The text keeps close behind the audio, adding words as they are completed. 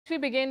We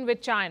begin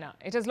with China.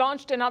 It has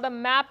launched another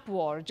map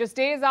war. Just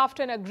days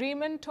after an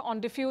agreement on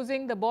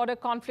diffusing the border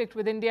conflict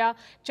with India,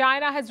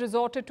 China has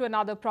resorted to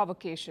another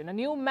provocation, a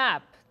new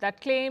map that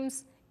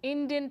claims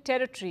Indian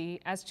territory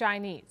as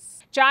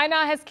Chinese.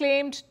 China has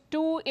claimed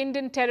two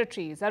Indian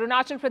territories,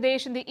 Arunachal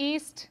Pradesh in the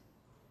east,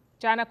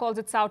 China calls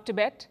it South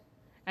Tibet,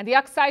 and the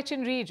Aksai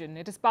Chin region.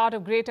 It is part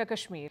of Greater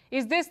Kashmir.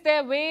 Is this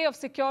their way of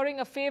securing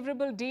a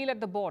favorable deal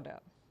at the border?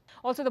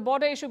 Also, the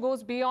border issue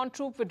goes beyond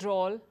troop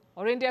withdrawal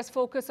or India's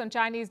focus on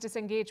Chinese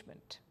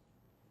disengagement.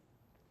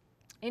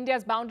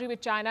 India's boundary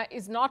with China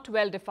is not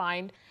well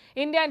defined.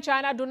 India and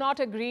China do not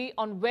agree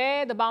on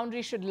where the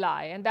boundary should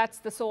lie, and that's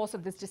the source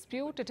of this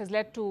dispute. It has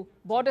led to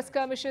border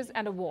skirmishes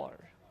and a war.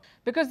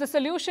 Because the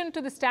solution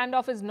to the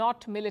standoff is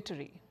not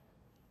military,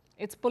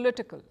 it's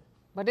political.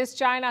 But is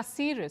China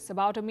serious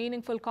about a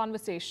meaningful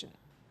conversation?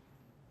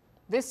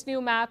 This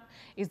new map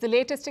is the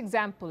latest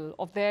example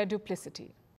of their duplicity.